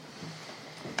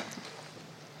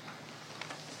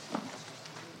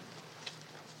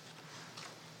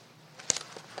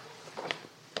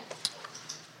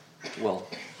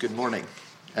Good morning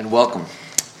and welcome.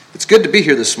 It's good to be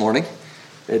here this morning.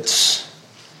 It's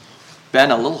been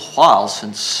a little while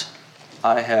since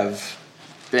I have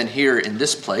been here in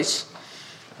this place.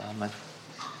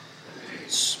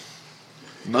 It's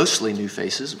mostly new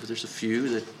faces, but there's a few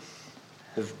that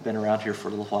have been around here for a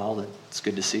little while that it's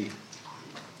good to see.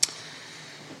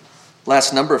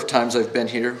 Last number of times I've been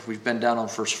here, we've been down on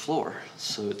first floor,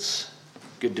 so it's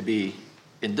good to be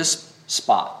in this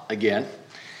spot again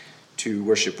to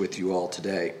worship with you all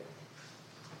today.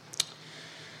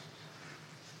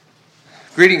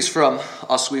 Greetings from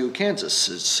Oswego, Kansas,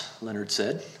 as Leonard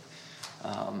said.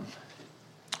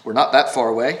 We're not that far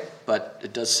away, but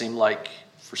it does seem like,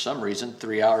 for some reason,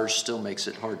 3 hours still makes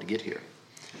it hard to get here.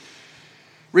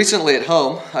 Recently at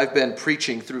home, I've been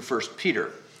preaching through 1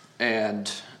 Peter,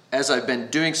 and as I've been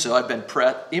doing so, I've been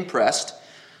impressed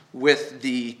with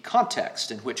the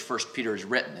context in which 1 Peter is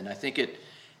written, and I think it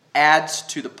adds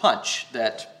to the punch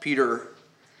that Peter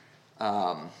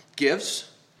gives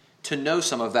to know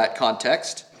some of that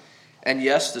context. And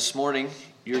yes, this morning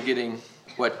you're getting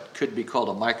what could be called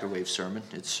a microwave sermon.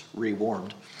 It's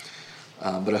rewarmed,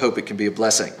 but I hope it can be a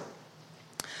blessing.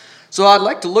 So I'd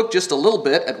like to look just a little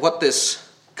bit at what this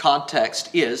context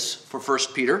is for 1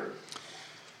 Peter.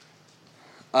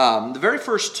 The very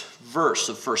first verse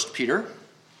of 1 Peter,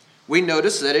 we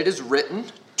notice that it is written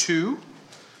to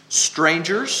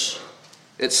strangers,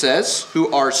 it says, who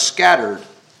are scattered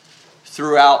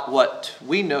throughout what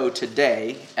we know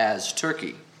today as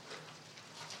Turkey.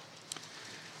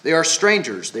 They are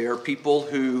strangers. They are people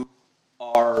who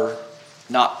are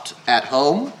not at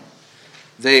home.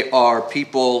 They are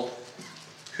people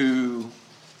who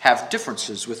have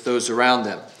differences with those around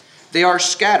them. They are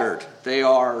scattered. They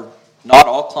are not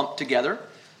all clumped together.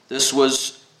 This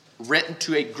was written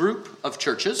to a group of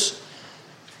churches.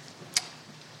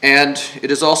 And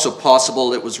it is also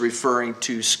possible it was referring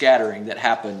to scattering that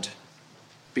happened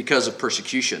because of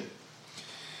persecution.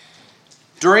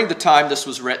 During the time this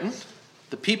was written,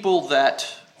 the people that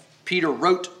Peter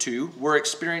wrote to were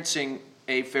experiencing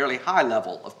a fairly high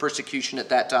level of persecution at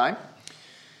that time.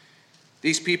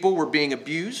 These people were being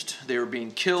abused, they were being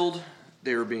killed,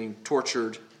 they were being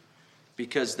tortured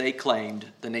because they claimed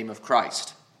the name of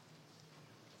Christ.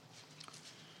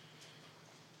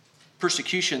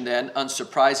 Persecution then,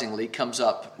 unsurprisingly, comes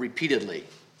up repeatedly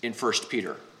in 1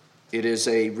 Peter. It is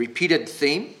a repeated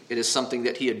theme. It is something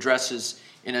that he addresses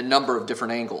in a number of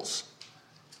different angles.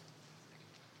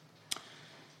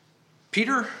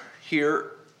 Peter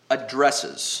here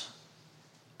addresses,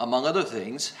 among other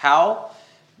things, how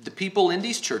the people in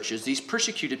these churches, these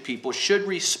persecuted people, should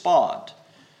respond,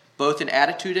 both in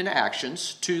attitude and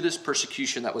actions, to this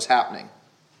persecution that was happening.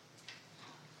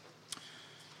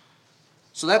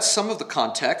 So that's some of the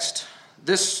context.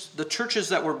 The churches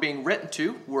that were being written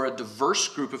to were a diverse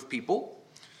group of people.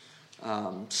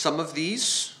 Some of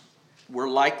these were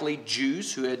likely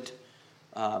Jews who had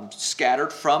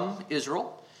scattered from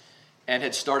Israel and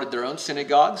had started their own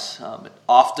synagogues.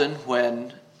 Often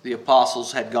when the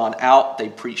apostles had gone out, they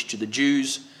preached to the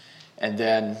Jews, and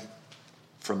then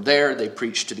from there they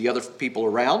preached to the other people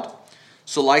around.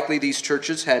 So likely these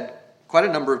churches had quite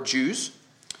a number of Jews.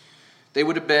 They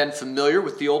would have been familiar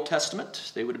with the Old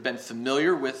Testament. They would have been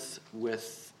familiar with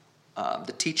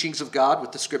the teachings of God,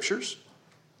 with the Scriptures.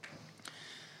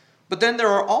 But then there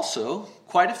are also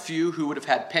quite a few who would have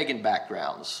had pagan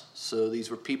backgrounds. So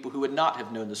these were people who would not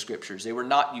have known the Scriptures. They were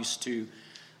not used to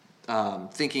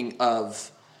thinking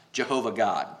of Jehovah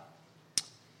God.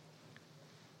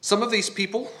 Some of these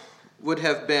people would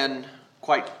have been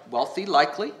quite wealthy,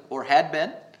 likely, or had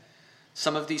been.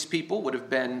 Some of these people would have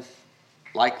been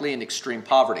likely in extreme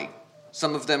poverty.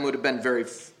 Some of them would have been very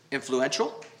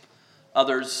influential.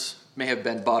 Others may have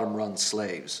been bottom-rung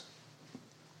slaves.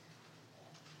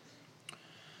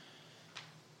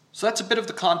 So that's a bit of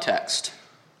the context.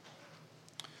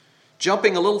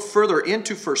 Jumping a little further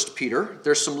into 1 Peter,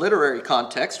 there's some literary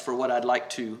context for what I'd like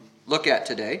to look at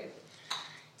today.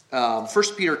 1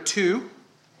 Peter 2,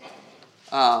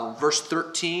 verse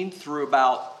 13 through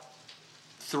about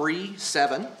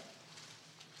 3:7.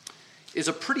 Is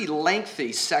a pretty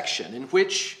lengthy section in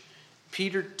which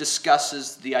Peter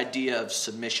discusses the idea of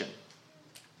submission.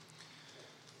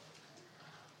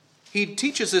 He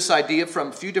teaches this idea from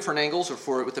a few different angles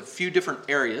with a few different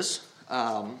areas.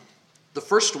 The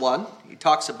first one he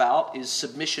talks about is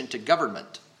submission to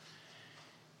government.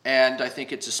 And I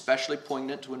think it's especially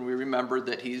poignant when we remember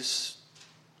that he's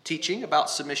teaching about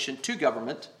submission to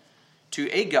government,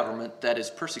 to a government that is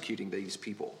persecuting these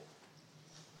people.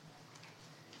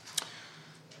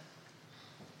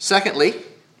 Secondly,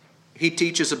 he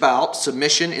teaches about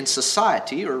submission in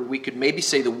society, or we could maybe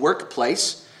say the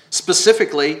workplace,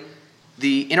 Specifically,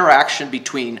 the interaction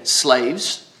between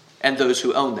slaves and those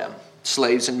who own them,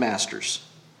 slaves and masters.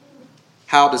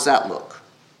 How does that look?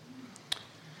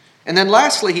 And then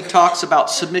lastly, he talks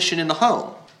about submission in the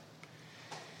home.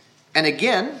 And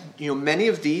again, many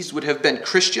of these would have been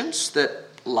Christians that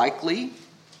likely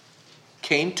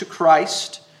came to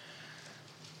Christ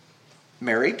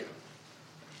married,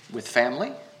 with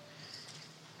family,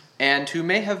 and who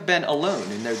may have been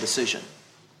alone in their decision.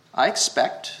 I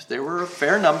expect there were a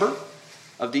fair number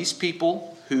of these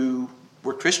people who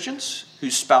were Christians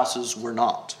whose spouses were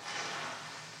not.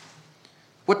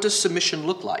 What does submission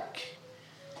look like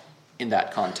in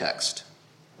that context?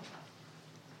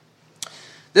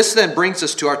 This then brings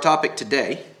us to our topic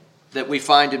today that we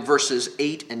find in verses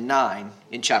 8 and 9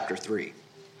 in chapter 3.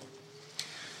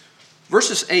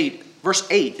 Verse 8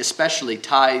 especially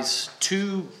ties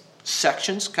two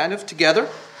sections kind of together.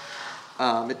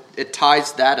 It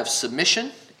ties that of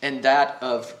submission and that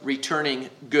of returning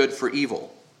good for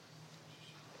evil.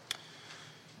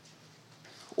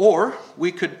 Or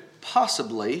we could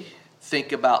possibly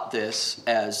think about this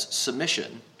as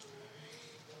submission,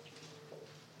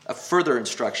 a further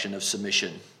instruction of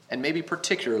submission, and maybe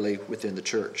particularly within the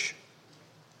church.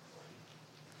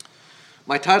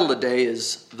 My title today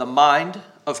is The Mind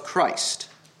of Christ,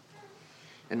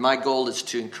 and my goal is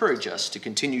to encourage us to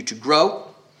continue to grow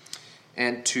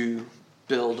and to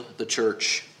build the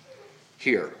church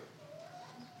here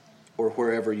or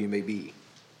wherever you may be.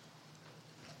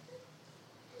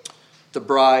 The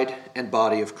bride and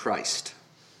body of Christ.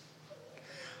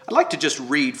 I'd like to just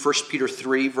read 1 Peter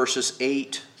 3, verses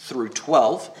 8 through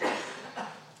 12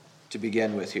 to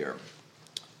begin with here.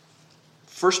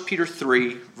 1 Peter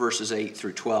 3, verses 8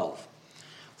 through 12.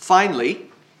 Finally,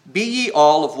 be ye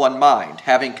all of one mind,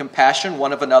 having compassion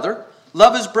one of another,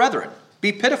 love as brethren,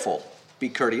 be pitiful, be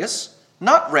courteous,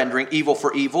 not rendering evil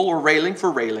for evil or railing for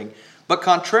railing, but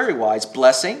contrariwise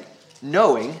blessing,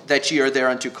 knowing that ye are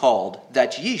thereunto called,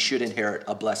 that ye should inherit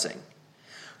a blessing.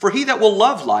 For he that will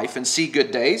love life and see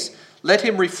good days, let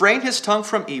him refrain his tongue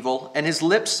from evil, and his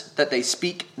lips that they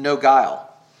speak no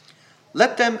guile.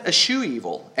 Let them eschew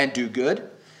evil and do good.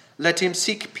 Let him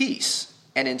seek peace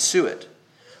and ensue it.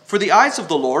 For the eyes of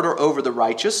the Lord are over the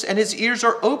righteous, and his ears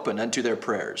are open unto their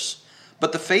prayers.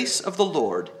 But the face of the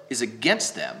Lord is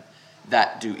against them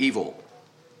that do evil.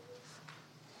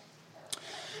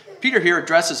 Peter here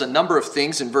addresses a number of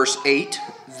things in verse 8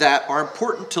 that are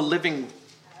important to living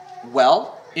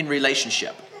well in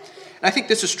relationship. And I think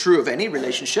this is true of any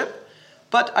relationship,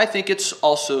 but I think it's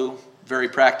also very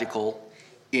practical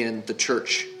in the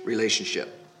church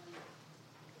relationship.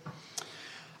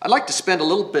 I'd like to spend a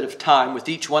little bit of time with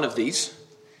each one of these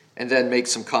and then make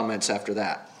some comments after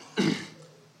that.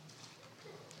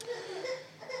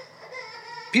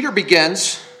 Peter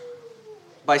begins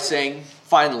by saying,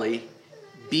 finally,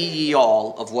 be ye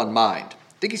all of one mind.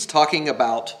 I think he's talking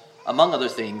about, among other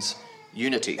things,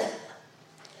 unity.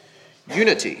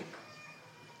 Unity.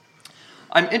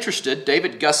 I'm interested,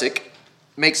 David Gussick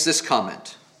makes this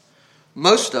comment.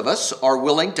 Most of us are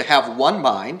willing to have one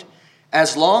mind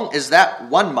as long as that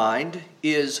one mind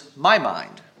is my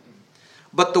mind.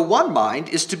 But the one mind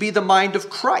is to be the mind of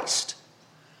Christ.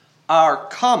 Our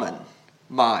common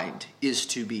mind is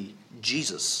to be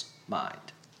Jesus' mind.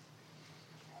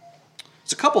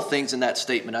 There's a couple things in that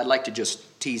statement I'd like to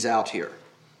just tease out here.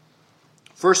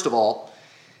 First of all,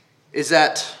 is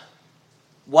that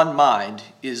one mind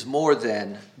is more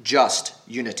than just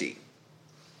unity.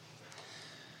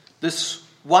 This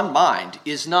one mind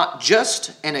is not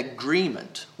just an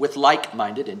agreement with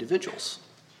like-minded individuals.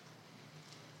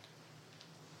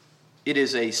 It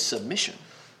is a submission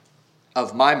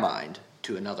of my mind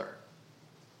to another.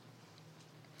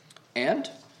 And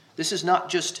this is not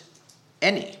just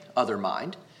any other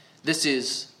mind. This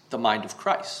is the mind of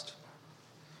Christ.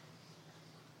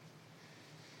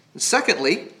 And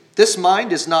secondly, this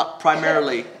mind is not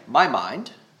primarily my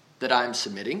mind that I'm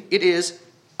submitting. It is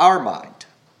our mind.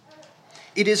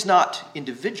 It is not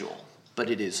individual, but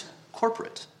it is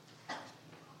corporate.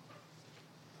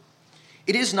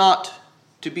 It is not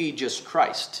to be just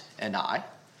Christ and I,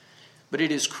 but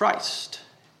it is Christ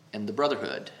and the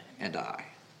brotherhood and I.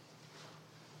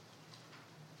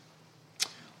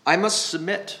 I must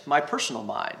submit my personal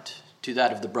mind to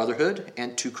that of the brotherhood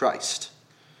and to Christ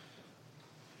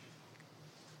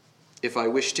if I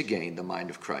wish to gain the mind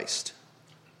of Christ.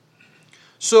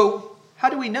 So, how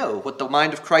do we know what the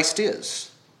mind of Christ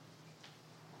is?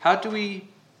 How do we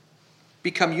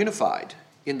become unified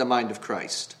in the mind of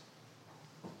Christ?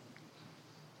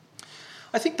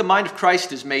 I think the mind of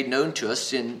Christ is made known to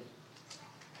us in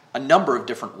a number of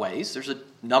different ways. There's a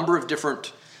number of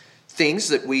different things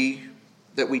that we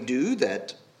do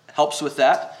that helps with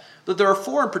that. But there are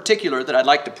four in particular that I'd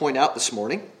like to point out this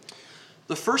morning.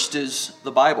 The first is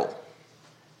the Bible.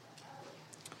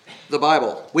 The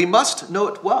Bible. We must know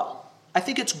it well. I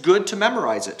think it's good to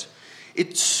memorize it.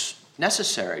 It's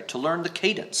necessary to learn the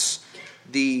cadence,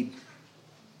 the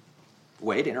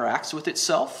way it interacts with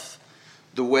itself,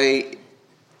 the way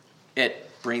it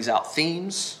brings out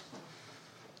themes,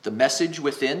 the message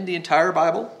within the entire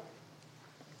Bible,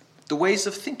 the ways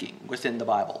of thinking within the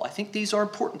Bible. I think these are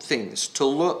important things to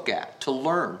look at, to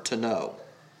learn, to know.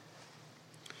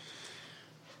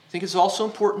 I think it's also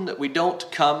important that we don't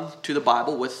come to the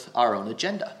Bible with our own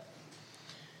agenda.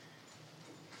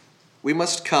 We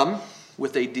must come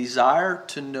with a desire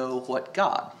to know what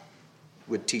God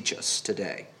would teach us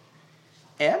today,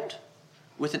 and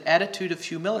with an attitude of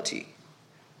humility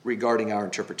regarding our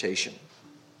interpretation.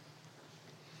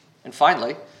 And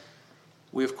finally,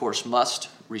 we of course must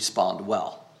respond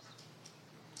well.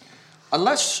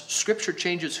 Unless Scripture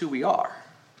changes who we are,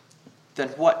 then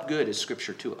what good is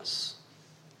Scripture to us?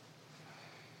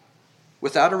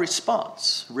 Without a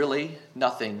response, really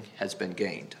nothing has been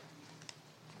gained.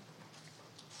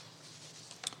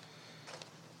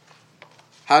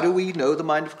 How do we know the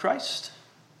mind of Christ?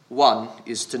 One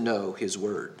is to know his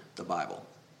word, the Bible.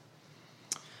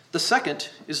 The second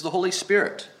is the Holy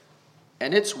Spirit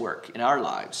and its work in our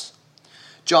lives.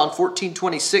 John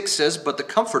 14:26 says, "But the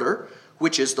Comforter,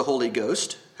 which is the Holy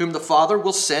Ghost, whom the Father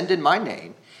will send in my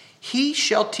name, he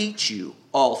shall teach you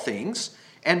all things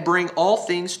and bring all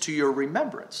things to your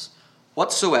remembrance,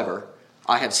 whatsoever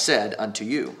I have said unto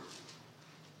you."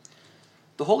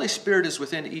 The Holy Spirit is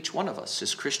within each one of us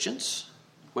as Christians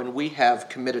when we have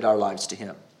committed our lives to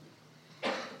him.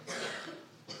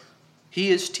 He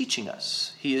is teaching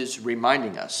us. He is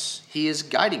reminding us. He is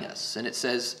guiding us. And it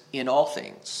says, in all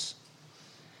things.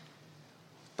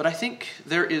 But I think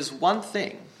there is one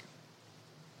thing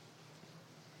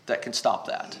that can stop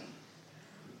that.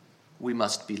 We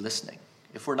must be listening.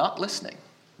 If we're not listening,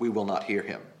 we will not hear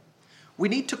him. We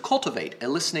need to cultivate a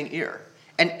listening ear.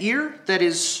 An ear that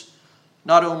is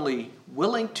not only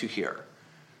willing to hear,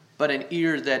 but an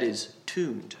ear that is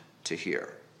tuned to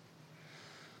hear.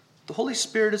 The Holy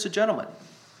Spirit is a gentleman.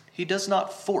 He does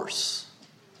not force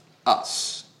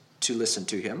us to listen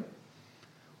to him.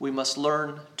 We must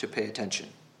learn to pay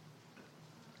attention.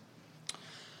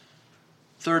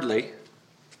 Thirdly,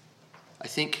 I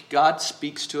think God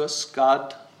speaks to us.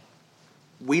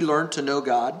 We learn to know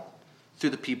God through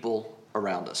the people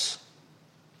around us.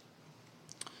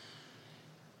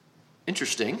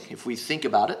 Interesting, if we think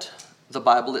about it, the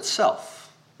Bible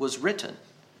itself was written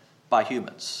by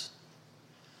humans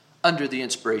under the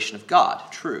inspiration of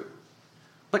God, true.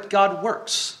 But God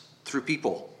works through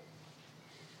people.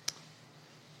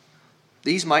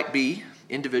 These might be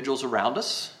individuals around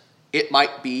us. It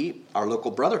might be our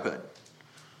local brotherhood.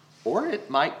 Or it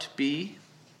might be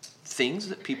things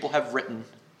that people have written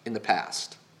in the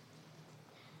past.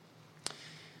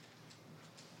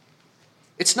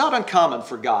 It's not uncommon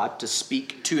for God to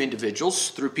speak to individuals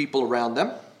through people around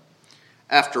them.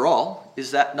 After all,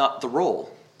 is that not the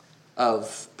role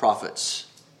of prophets,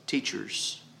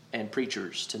 teachers, and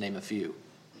preachers, to name a few?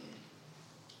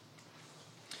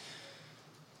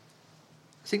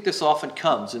 I think this often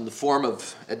comes in the form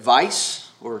of advice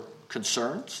or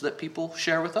concerns that people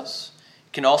share with us.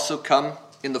 It can also come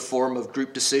in the form of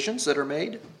group decisions that are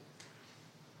made.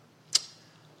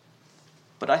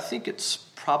 But I think it's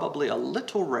probably a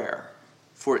little rare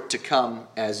for it to come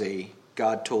as a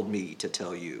 "God told me to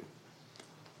tell you."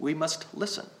 We must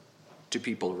listen to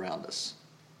people around us.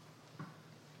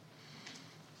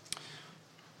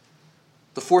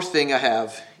 The fourth thing I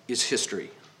have is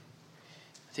history.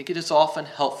 I think it is often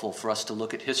helpful for us to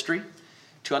look at history,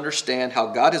 to understand how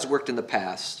God has worked in the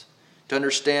past, to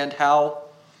understand how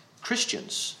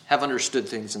Christians have understood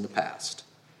things in the past.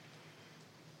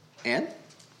 And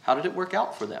how did it work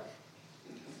out for them?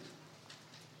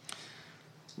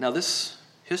 Now, this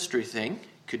history thing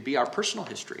could be our personal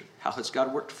history. How has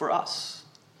God worked for us?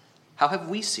 How have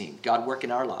we seen God work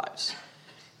in our lives?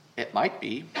 It might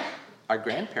be our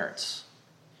grandparents.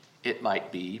 It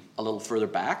might be a little further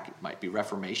back. It might be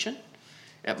Reformation.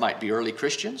 It might be early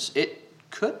Christians. It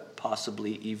could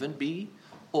possibly even be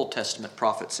Old Testament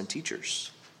prophets and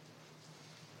teachers.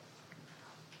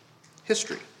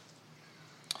 History.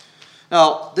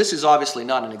 Now, this is obviously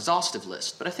not an exhaustive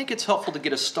list, but I think it's helpful to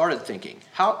get us started thinking,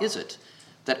 how is it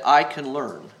that I can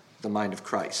learn the mind of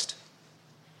Christ?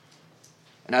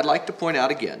 And I'd like to point out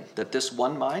again that this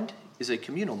one mind is a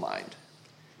communal mind,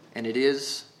 and it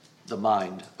is the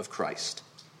mind of Christ.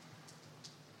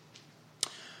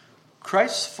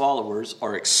 Christ's followers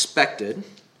are expected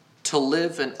to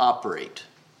live and operate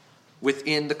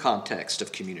within the context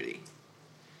of community.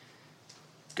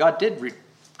 God did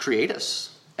create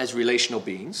us as relational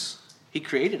beings. He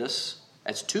created us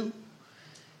as two.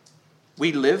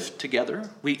 We live together.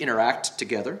 We interact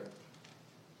together.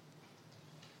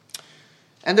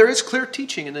 And there is clear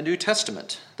teaching in the New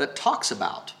Testament that talks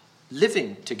about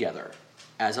living together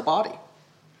as a body,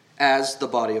 as the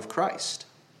body of Christ.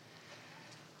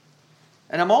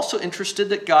 And I'm also interested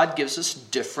that God gives us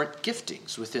different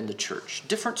giftings within the church,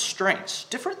 different strengths,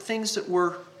 different things that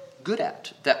we're good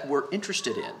at, that we're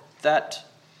interested in, that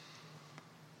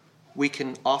we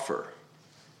can offer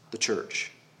the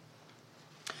church.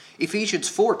 Ephesians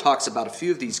 4 talks about a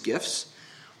few of these gifts,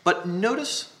 but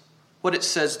notice what it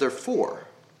says they're for.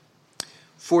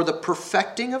 For the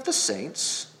perfecting of the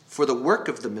saints, for the work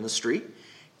of the ministry,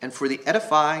 and for the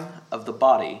edifying of the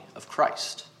body of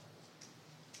Christ.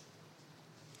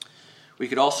 We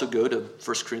could also go to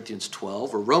 1 Corinthians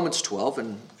 12 or Romans 12,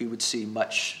 and we would see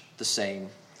much the same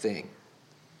thing.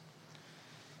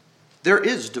 There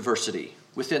is diversity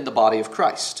within the body of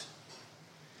Christ.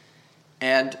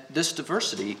 And this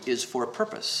diversity is for a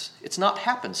purpose. It's not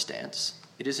happenstance.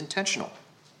 It is intentional.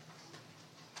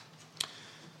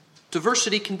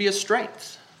 Diversity can be a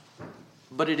strength,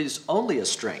 but it is only a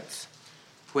strength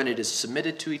when it is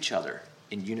submitted to each other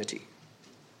in unity.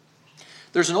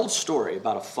 There's an old story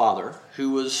about a father who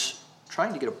was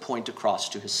trying to get a point across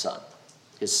to his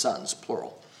sons,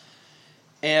 plural.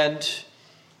 And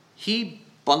he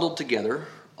bundled together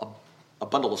a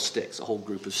bundle of sticks, a whole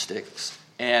group of sticks,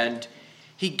 and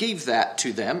he gave that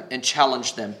to them and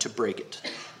challenged them to break it.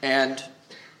 And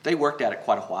they worked at it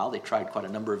quite a while. They tried quite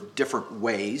a number of different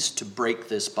ways to break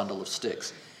this bundle of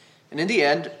sticks. And in the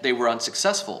end, they were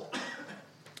unsuccessful.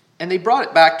 And they brought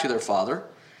it back to their father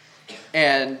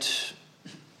and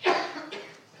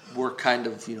were kind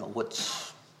of,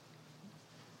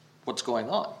 what's going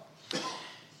on?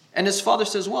 And his father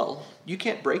says, well, you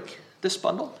can't break this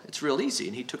bundle. It's real easy.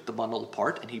 And he took the bundle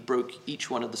apart and he broke each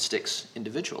one of the sticks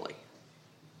individually.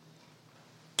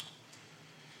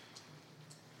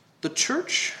 The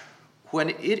church, when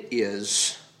it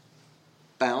is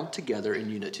bound together in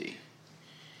unity,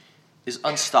 is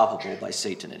unstoppable by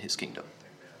Satan and his kingdom.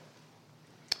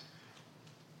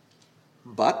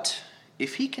 But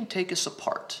if he can take us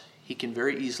apart, he can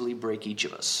very easily break each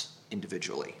of us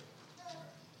individually.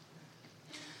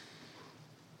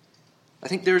 I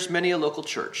think there's many a local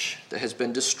church that has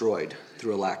been destroyed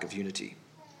through a lack of unity.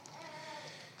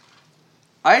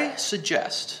 I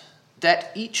suggest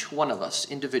that each one of us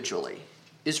individually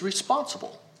is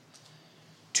responsible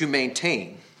to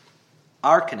maintain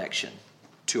our connection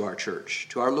to our church,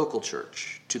 to our local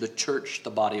church, to the church, the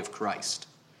body of Christ.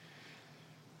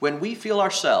 When we feel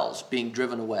ourselves being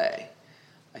driven away,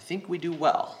 I think we do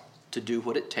well to do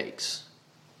what it takes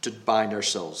to bind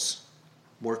ourselves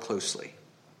more closely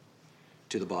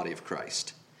to the body of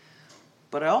Christ.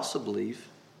 But I also believe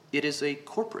it is a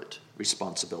corporate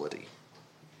responsibility.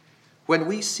 When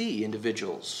we see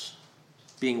individuals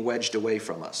being wedged away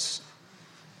from us,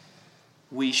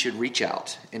 we should reach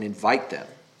out and invite them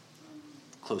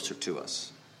closer to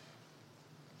us.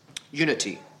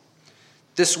 Unity.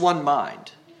 This one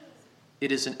mind.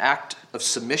 It is an act of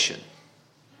submission.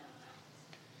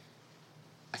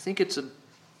 I think it's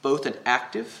both an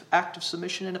active act of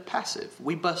submission and a passive.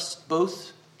 We must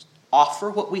both offer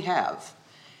what we have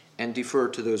and defer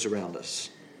to those around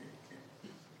us.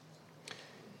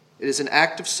 It is an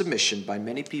act of submission by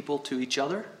many people to each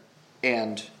other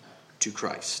and to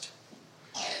Christ.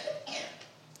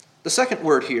 The second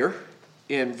word here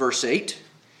in verse 8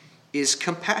 is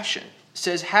compassion. It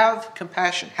says, have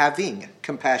compassion, having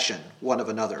compassion one of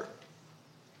another.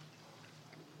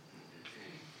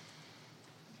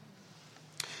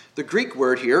 The Greek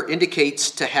word here indicates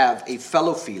to have a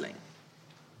fellow feeling.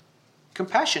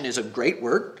 Compassion is a great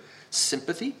word.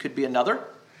 Sympathy could be another.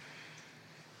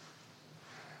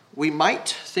 We might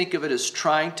think of it as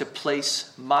trying to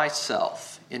place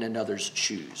myself in another's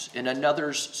shoes, in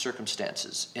another's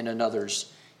circumstances, in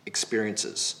another's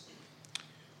experiences,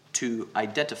 to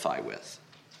identify with.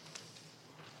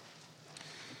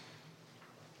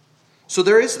 So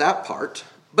there is that part,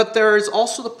 but there is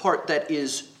also the part that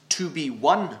is to be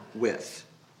one with,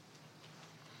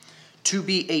 to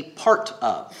be a part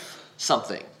of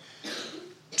something,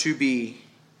 to be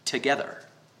together.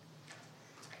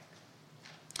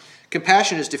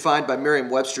 Compassion is defined by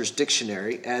Merriam-Webster's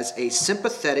dictionary as a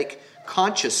sympathetic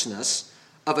consciousness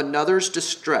of another's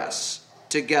distress,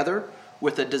 together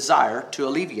with a desire to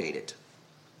alleviate it.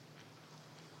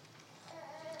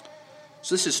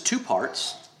 So this is two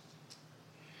parts.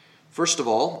 First of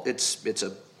all, it's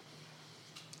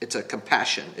a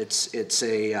compassion.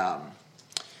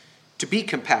 To be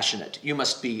compassionate, you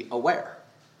must be aware.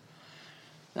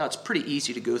 Now, it's pretty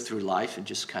easy to go through life and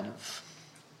just kind of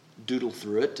doodle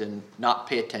through it and not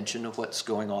pay attention to what's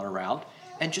going on around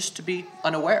and just to be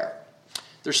unaware.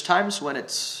 There's times when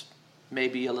it's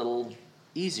maybe a little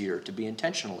easier to be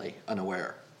intentionally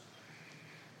unaware.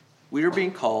 We are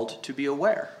being called to be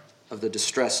aware of the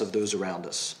distress of those around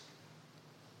us.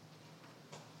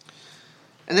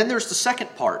 And then there's the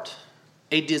second part,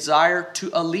 a desire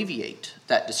to alleviate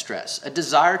that distress, a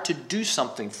desire to do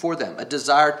something for them, a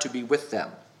desire to be with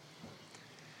them.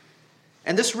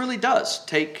 And this really does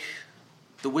take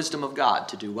the wisdom of God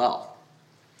to do well.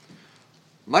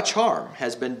 Much harm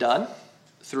has been done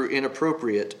through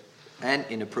inappropriate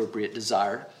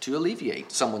desire to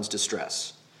alleviate someone's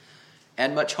distress.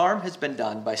 And much harm has been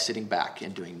done by sitting back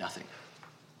and doing nothing.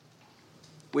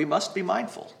 We must be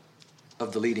mindful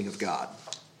of the leading of God,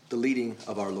 the leading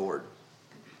of our Lord.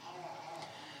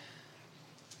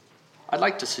 I'd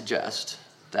like to suggest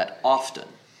that often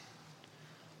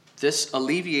this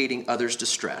alleviating others'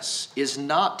 distress is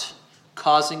not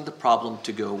causing the problem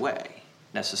to go away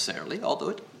necessarily, although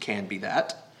it can be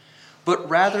that, but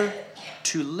rather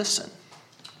to listen,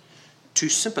 to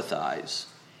sympathize,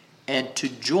 and to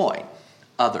join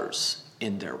others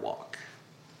in their walk.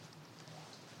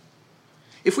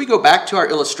 If we go back to our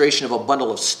illustration of a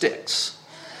bundle of sticks,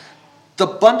 the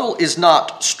bundle is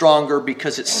not stronger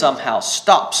because it somehow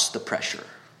stops the pressure,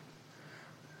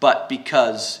 but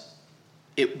because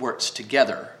it works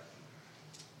together.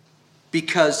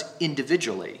 Because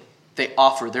individually, they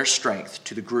offer their strength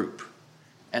to the group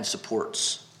and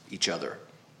supports each other.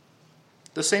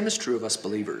 The same is true of us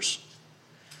believers.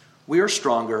 We are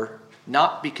stronger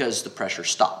not because the pressure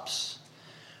stops,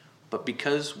 but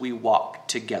because we walk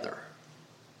together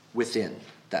within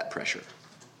that pressure.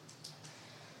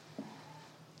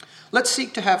 Let's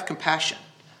seek to have compassion,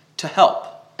 to help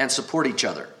and support each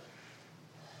other,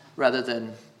 rather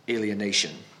than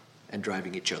alienation and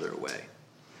driving each other away.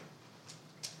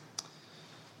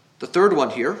 The third one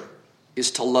here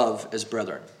is to love as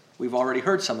brethren. We've already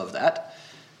heard some of that.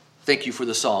 Thank you for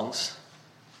the songs.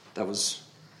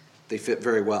 They fit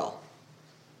very well.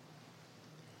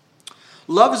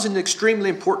 Love is an extremely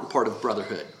important part of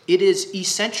brotherhood. It is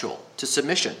essential to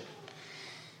submission.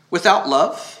 Without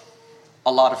love,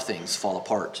 a lot of things fall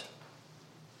apart.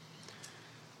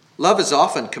 Love is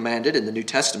often commanded in the New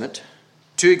Testament.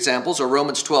 Two examples are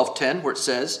Romans 12:10, where it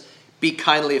says, "Be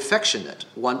kindly affectionate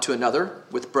one to another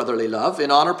with brotherly love,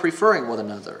 in honor preferring one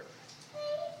another."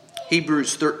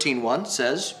 Hebrews 13:1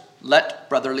 says, "Let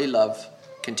brotherly love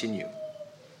continue."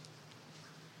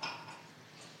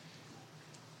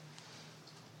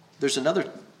 There's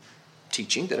another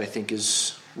teaching that I think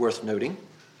is worth noting.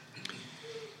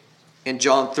 In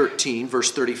John 13,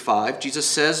 verse 35, Jesus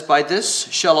says, "By this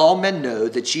shall all men know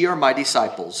that ye are my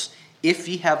disciples, if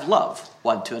ye have love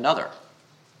one to another."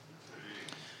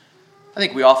 I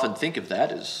think we often think of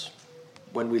that as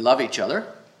when we love each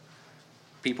other,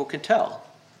 people can tell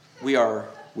we are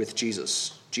with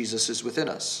Jesus. Jesus is within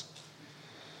us.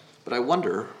 But I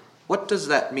wonder, what does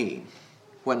that mean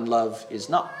when love is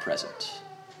not present?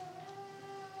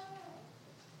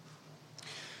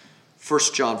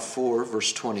 1 John 4,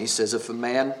 verse 20 says, "If a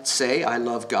man say, I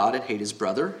love God, and hate his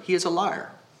brother, he is a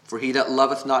liar. For he that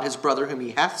loveth not his brother whom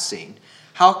he hath seen,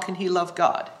 how can he love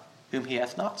God whom he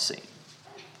hath not seen?"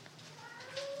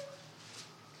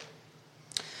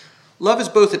 Love is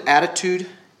both an attitude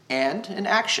and an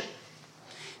action.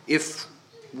 If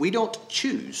we don't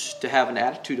choose to have an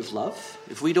attitude of love,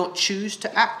 if we don't choose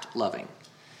to act loving,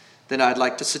 then I'd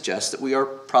like to suggest that we are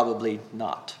probably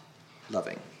not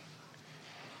loving.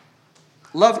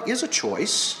 Love is a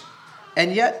choice,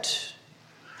 and yet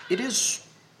it is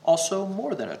also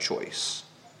more than a choice.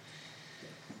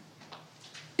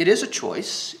 It is a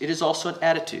choice, it is also an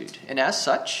attitude, and as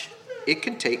such, it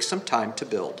can take some time to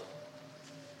build.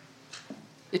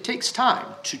 It takes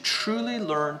time to truly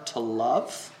learn to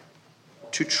love,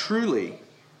 to truly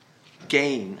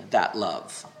gain that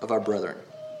love of our brethren.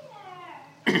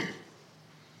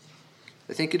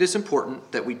 I think it is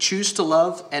important that we choose to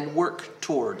love and work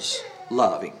towards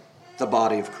loving the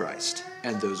body of Christ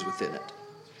and those within it.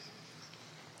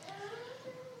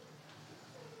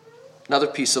 Another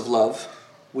piece of love,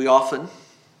 we often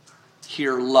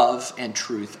hear love and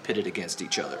truth pitted against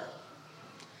each other.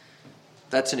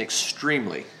 That's an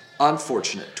extremely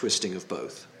unfortunate twisting of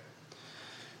both.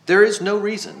 There is no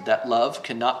reason that love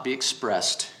cannot be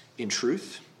expressed in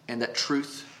truth and that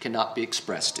truth cannot be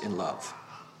expressed in love.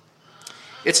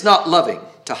 It's not loving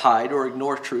to hide or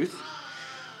ignore truth,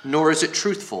 nor is it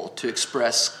truthful to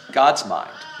express God's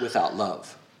mind without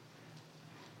love.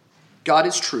 God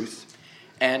is truth,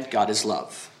 and God is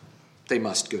love. They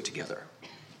must go together.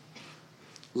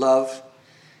 Love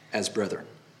as brethren.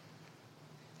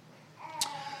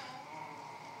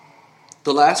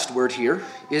 The last word here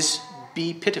is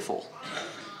be pitiful.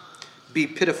 Be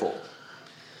pitiful.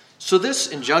 So this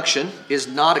injunction is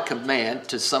not a command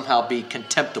to somehow be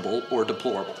contemptible or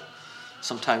deplorable.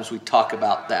 Sometimes we talk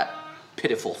about that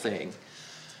pitiful thing.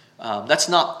 That's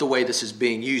not the way this is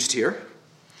being used here.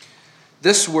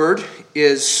 This word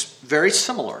is very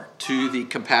similar to the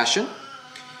compassion.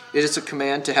 It is a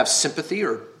command to have sympathy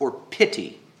or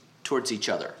pity towards each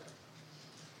other.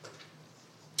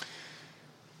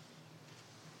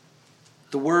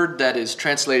 The word that is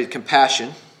translated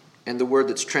compassion and the word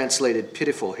that's translated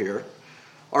pitiful here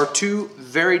are two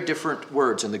very different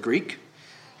words in the Greek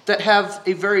that have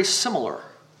a very similar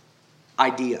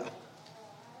idea.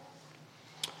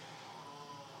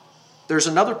 There's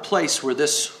another place where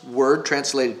this word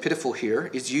translated pitiful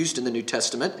here is used in the New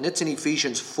Testament, and it's in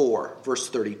Ephesians 4, verse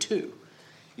 32.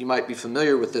 You might be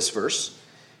familiar with this verse.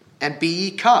 And be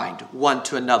ye kind one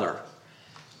to another.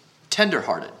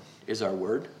 Tenderhearted is our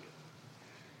word.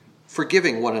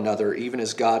 Forgiving one another, even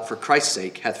as God for Christ's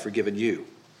sake hath forgiven you.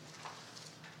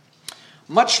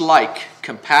 Much like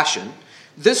compassion,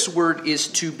 this word is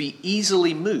to be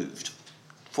easily moved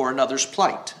for another's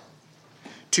plight,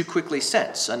 to quickly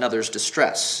sense another's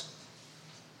distress.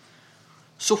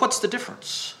 So what's the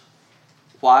difference?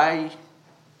 Why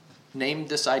name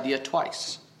this idea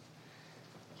twice?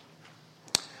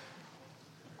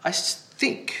 I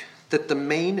think that the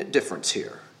main difference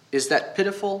here is that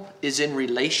pitiful is in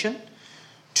relation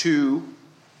to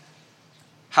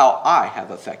how I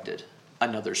have affected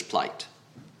another's plight.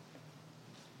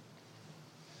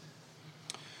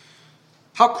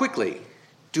 How quickly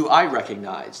do I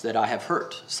recognize that I have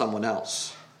hurt someone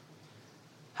else?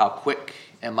 How quick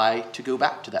am I to go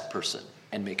back to that person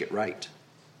and make it right?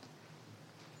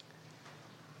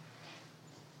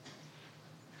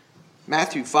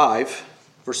 Matthew 5,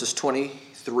 verses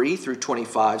 23 through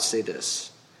 25 say this.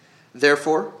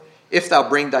 Therefore, if thou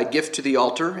bring thy gift to the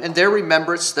altar, and there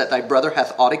rememberest that thy brother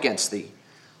hath aught against thee,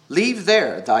 leave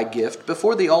there thy gift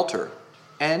before the altar,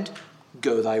 and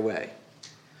go thy way.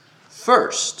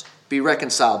 First be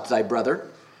reconciled to thy brother,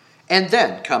 and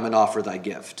then come and offer thy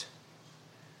gift.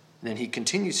 And then he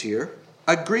continues here,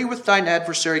 agree with thine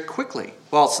adversary quickly,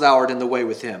 whilst thou art in the way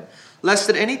with him, lest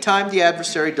at any time the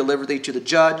adversary deliver thee to the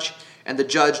judge, and the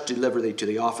judge deliver thee to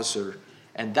the officer,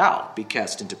 and thou be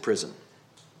cast into prison.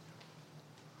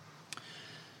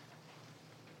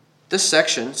 This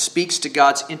section speaks to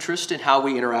God's interest in how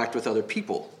we interact with other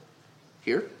people.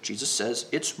 Here, Jesus says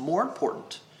it's more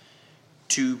important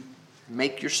to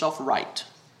make yourself right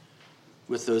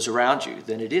with those around you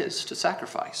than it is to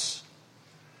sacrifice,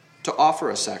 to offer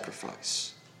a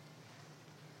sacrifice.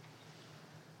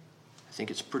 I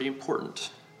think it's pretty important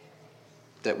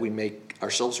that we make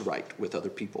ourselves right with other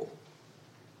people.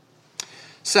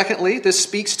 Secondly, this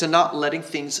speaks to not letting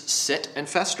things sit and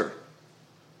fester.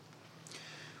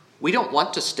 We don't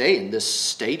want to stay in this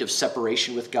state of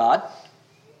separation with God.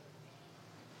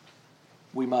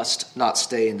 We must not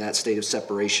stay in that state of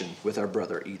separation with our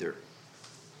brother either.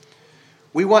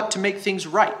 We want to make things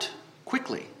right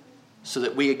quickly so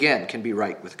that we again can be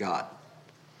right with God.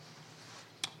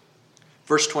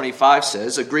 Verse 25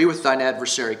 says, agree with thine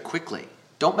adversary quickly.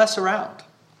 Don't mess around.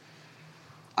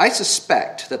 I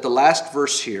suspect that the last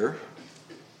verse here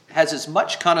has as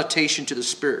much connotation to the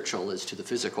spiritual as to the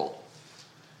physical.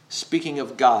 Speaking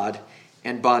of God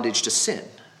and bondage to sin,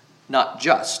 not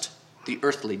just the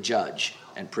earthly judge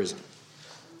and prison.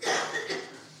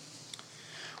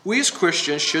 We as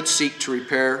Christians should seek to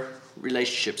repair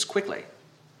relationships quickly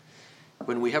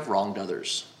when we have wronged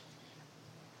others.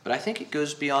 But I think it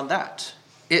goes beyond that.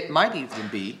 It might even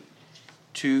be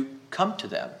to come to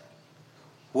them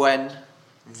when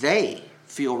they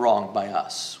feel wronged by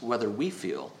us, whether we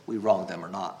feel we wronged them or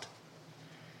not.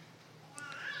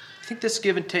 I think this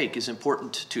give and take is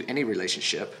important to any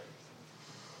relationship.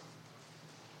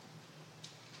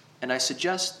 And I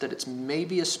suggest that it's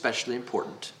maybe especially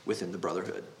important within the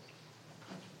brotherhood.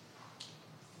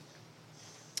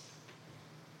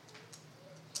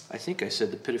 I think I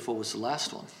said the pitiful was the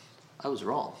last one. I was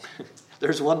wrong.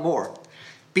 There's one more.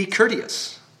 Be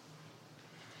courteous.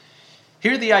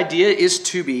 Here the idea is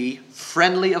to be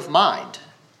friendly of mind,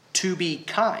 to be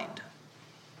kind.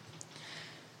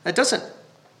 That doesn't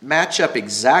match up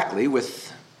exactly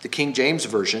with the King James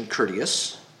Version,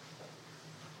 courteous.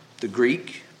 The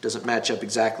Greek doesn't match up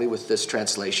exactly with this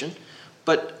translation,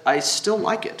 but I still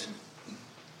like it.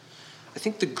 I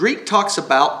think the Greek talks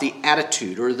about the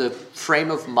attitude or the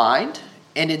frame of mind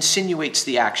and insinuates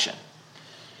the action.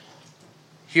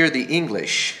 Here the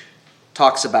English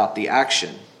talks about the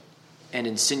action and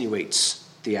insinuates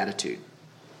the attitude.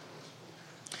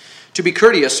 To be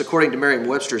courteous, according to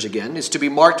Merriam-Webster's again, is to be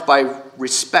marked by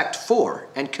respect for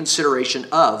and consideration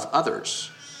of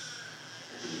others.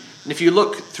 And if you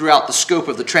look throughout the scope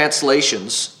of the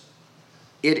translations,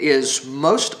 it is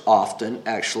most often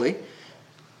actually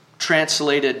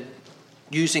translated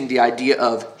using the idea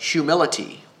of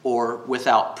humility or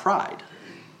without pride.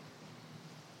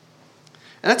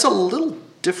 And that's a little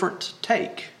different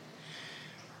take.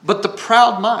 But the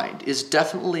proud mind is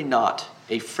definitely not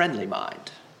a friendly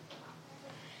mind.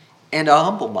 And a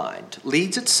humble mind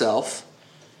leads itself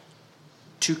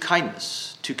to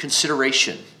kindness, to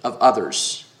consideration of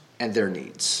others and their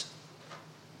needs.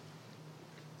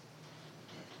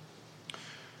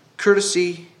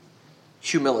 Courtesy,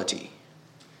 humility,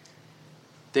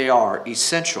 they are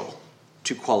essential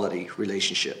to quality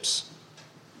relationships.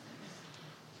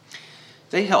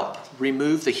 They help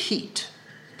remove the heat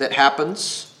that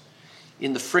happens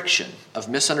in the friction of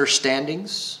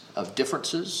misunderstandings, of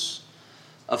differences,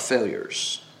 of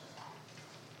failures.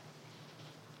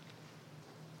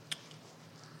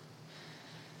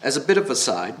 As a bit of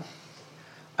aside,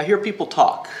 I hear people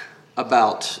talk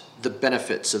about the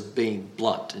benefits of being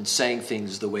blunt and saying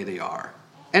things the way they are.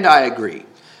 And I agree,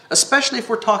 especially if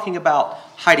we're talking about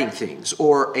hiding things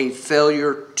or a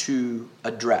failure to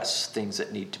address things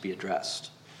that need to be addressed.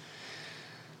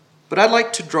 But I'd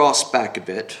like to draw us back a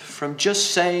bit from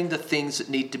just saying the things that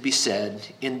need to be said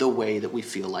in the way that we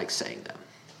feel like saying them.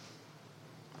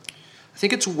 I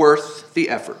think it's worth the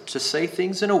effort to say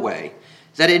things in a way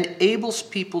that enables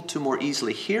people to more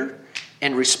easily hear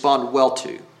and respond well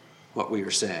to what we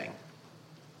are saying.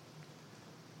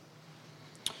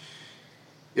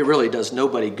 It really does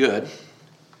nobody good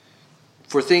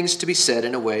for things to be said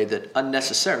in a way that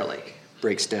unnecessarily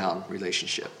breaks down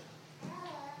relationship.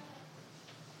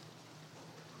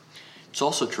 It's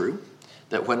also true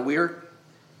that when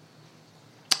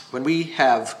we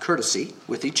have courtesy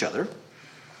with each other,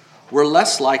 we're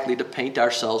less likely to paint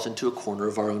ourselves into a corner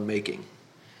of our own making.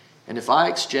 And if I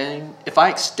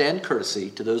extend courtesy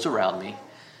to those around me,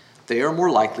 they are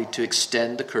more likely to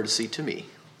extend the courtesy to me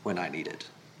when I need it.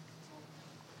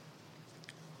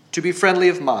 To be friendly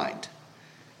of mind,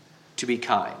 to be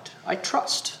kind. I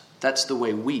trust that's the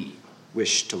way we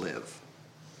wish to live.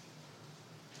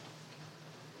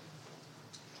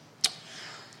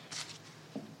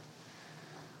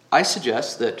 I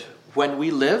suggest that when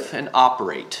we live and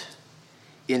operate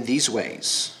in these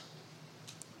ways,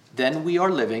 then we are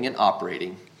living and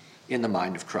operating in the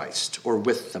mind of Christ, or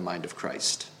with the mind of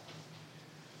Christ.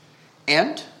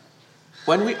 And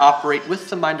when we operate with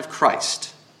the mind of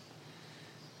Christ,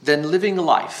 then living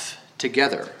life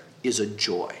together is a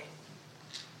joy.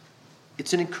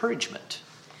 It's an encouragement.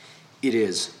 It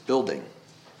is building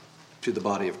to the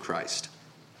body of Christ.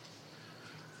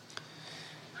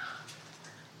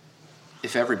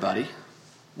 If everybody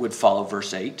would follow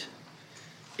verse 8,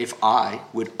 if I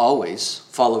would always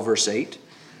follow verse 8,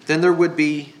 then there would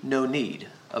be no need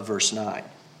of verse 9.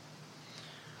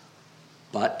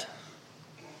 But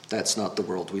that's not the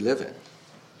world we live in.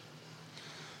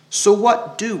 So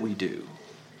what do we do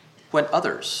when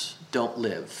others don't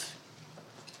live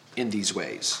in these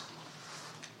ways?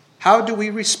 How do we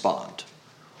respond?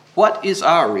 What is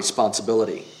our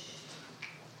responsibility?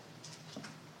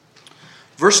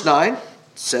 Verse 9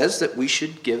 says that we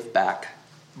should give back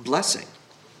blessing.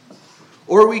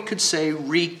 Or we could say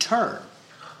return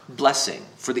blessing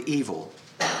for the evil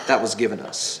that was given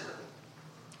us.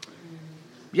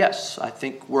 Yes, I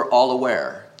think we're all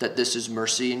aware that this is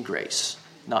mercy and grace,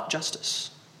 not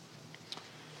justice.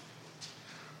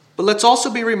 But let's also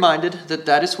be reminded that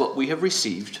that is what we have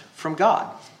received from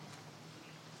God.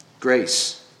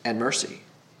 Grace and mercy.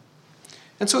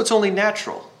 And so it's only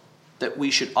natural that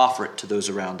we should offer it to those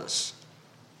around us.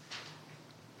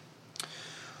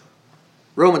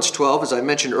 Romans 12, as I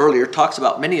mentioned earlier, talks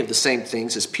about many of the same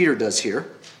things as Peter does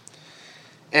here.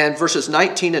 And verses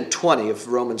 19 and 20 of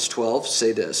Romans 12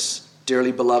 say this,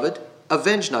 "Dearly beloved,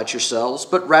 avenge not yourselves,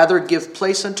 but rather give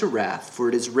place unto wrath, for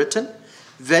it is written,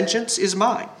 Vengeance is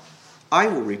mine, I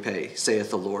will repay, saith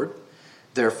the Lord.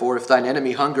 Therefore, if thine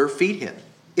enemy hunger, feed him.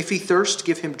 If he thirst,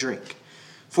 give him drink.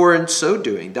 For in so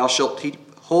doing thou shalt heap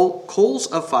coals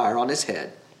of fire on his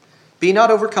head. Be not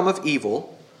overcome of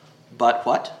evil, but"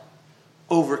 what?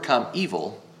 "Overcome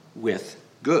evil with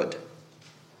good."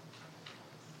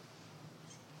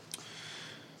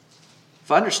 If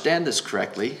I understand this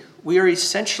correctly, we are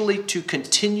essentially to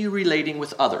continue relating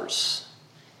with others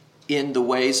in the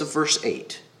ways of verse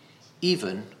 8,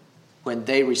 even when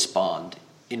they respond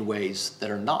in ways that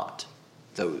are not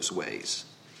those ways,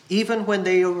 even when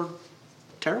they are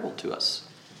terrible to us.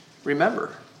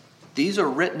 Remember, these are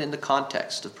written in the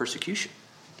context of persecution.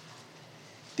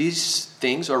 These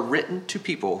things are written to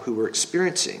people who were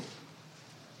experiencing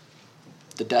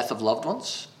the death of loved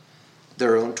ones,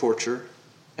 their own torture,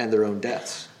 and their own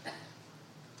deaths.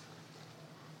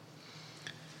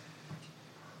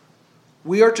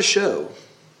 We are to show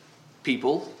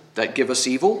people that give us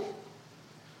evil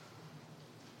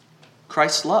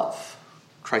Christ's love,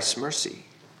 Christ's mercy,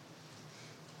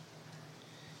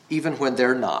 even when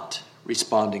they're not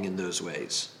responding in those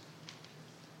ways,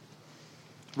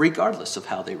 regardless of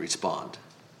how they respond.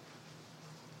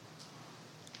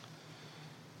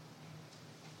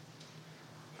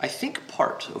 I think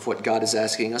part of what God is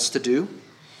asking us to do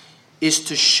is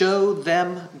to show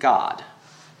them God,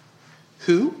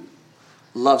 who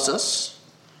loves us,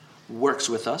 works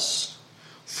with us,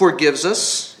 forgives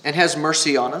us, and has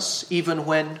mercy on us, even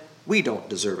when we don't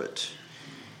deserve it,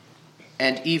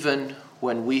 and even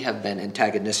when we have been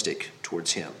antagonistic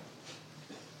towards him.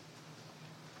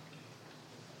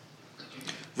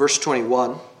 Verse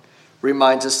 21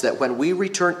 reminds us that when we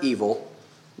return evil,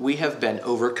 we have been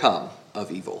overcome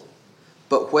of evil.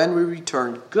 But when we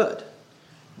return good,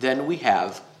 then we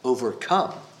have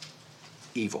overcome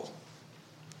evil.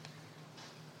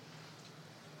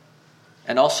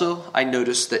 And also, I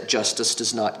notice that justice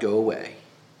does not go away,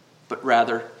 but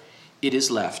rather it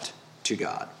is left to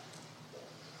God.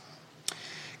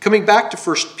 Coming back to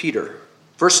 1 Peter,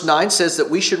 verse 9 says that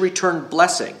we should return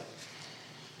blessing.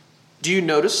 Do you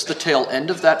notice the tail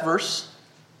end of that verse?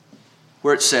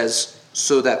 Where it says,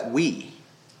 so that we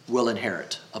will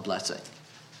inherit a blessing.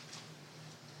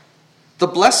 The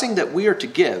blessing that we are to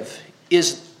give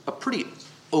is a pretty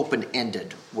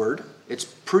open-ended word.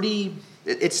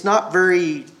 It's not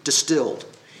very distilled.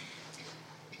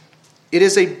 It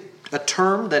is a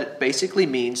term that basically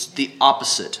means the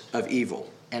opposite of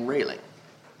evil and railing.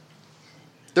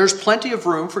 There's plenty of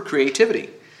room for creativity,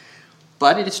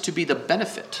 but it is to be the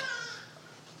benefit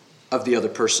of the other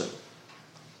person.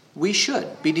 We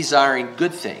should be desiring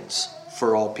good things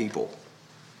for all people.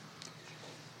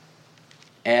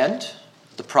 And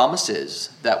the promise is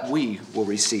that we will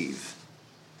receive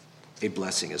a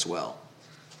blessing as well.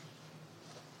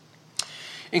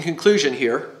 In conclusion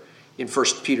here, in 1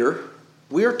 Peter,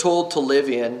 we are told to live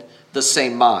in the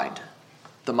same mind,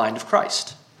 the mind of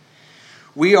Christ.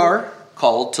 We are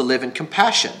called to live in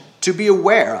compassion, to be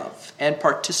aware of and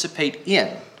participate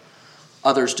in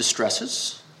others'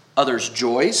 distresses, others'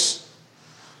 joys,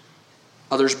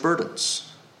 others'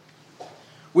 burdens.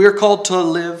 We are called to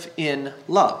live in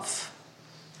love,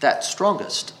 that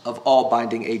strongest of all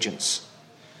binding agents.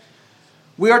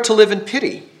 We are to live in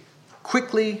pity,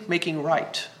 quickly making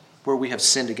right where we have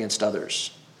sinned against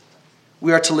others.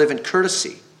 We are to live in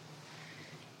courtesy,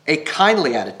 a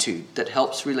kindly attitude that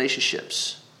helps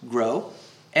relationships grow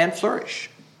and flourish.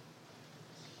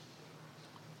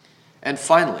 And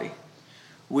finally,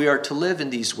 we are to live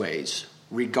in these ways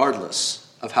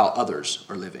regardless of how others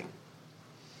are living.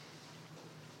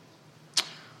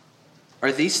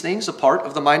 Are these things a part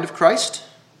of the mind of Christ?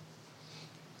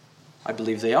 I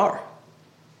believe they are.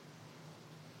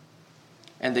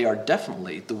 And they are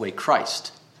definitely the way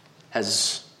Christ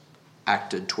has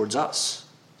acted towards us.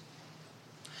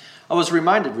 I was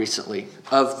reminded recently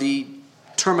of the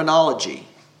terminology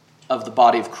of the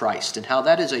body of Christ and how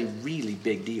that is a really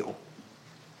big deal.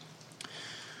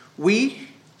 We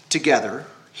together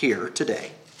here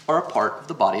today are a part of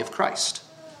the body of Christ.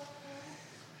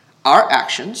 Our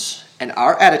actions and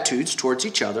our attitudes towards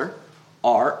each other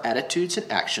are attitudes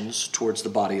and actions towards the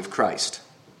body of Christ.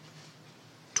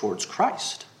 Towards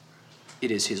Christ.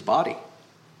 It is his body.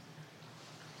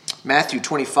 Matthew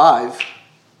 25,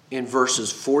 in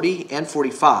verses 40 and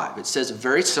 45, it says a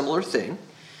very similar thing,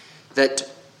 that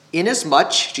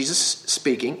inasmuch, Jesus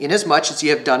speaking, inasmuch as ye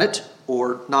have done it,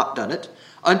 or not done it,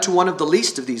 unto one of the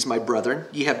least of these, my brethren,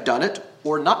 ye have done it,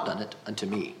 or not done it unto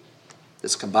me.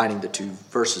 That's combining the two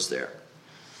verses there.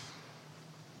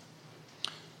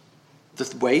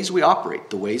 The ways we operate,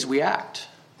 the ways we act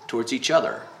towards each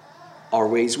other, are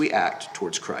ways we act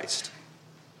towards Christ.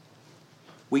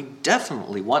 We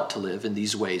definitely want to live in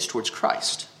these ways towards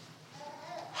Christ.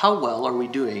 How well are we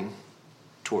doing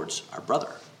towards our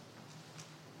brother,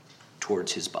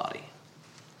 towards his body?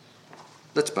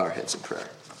 Let's bow our heads in prayer.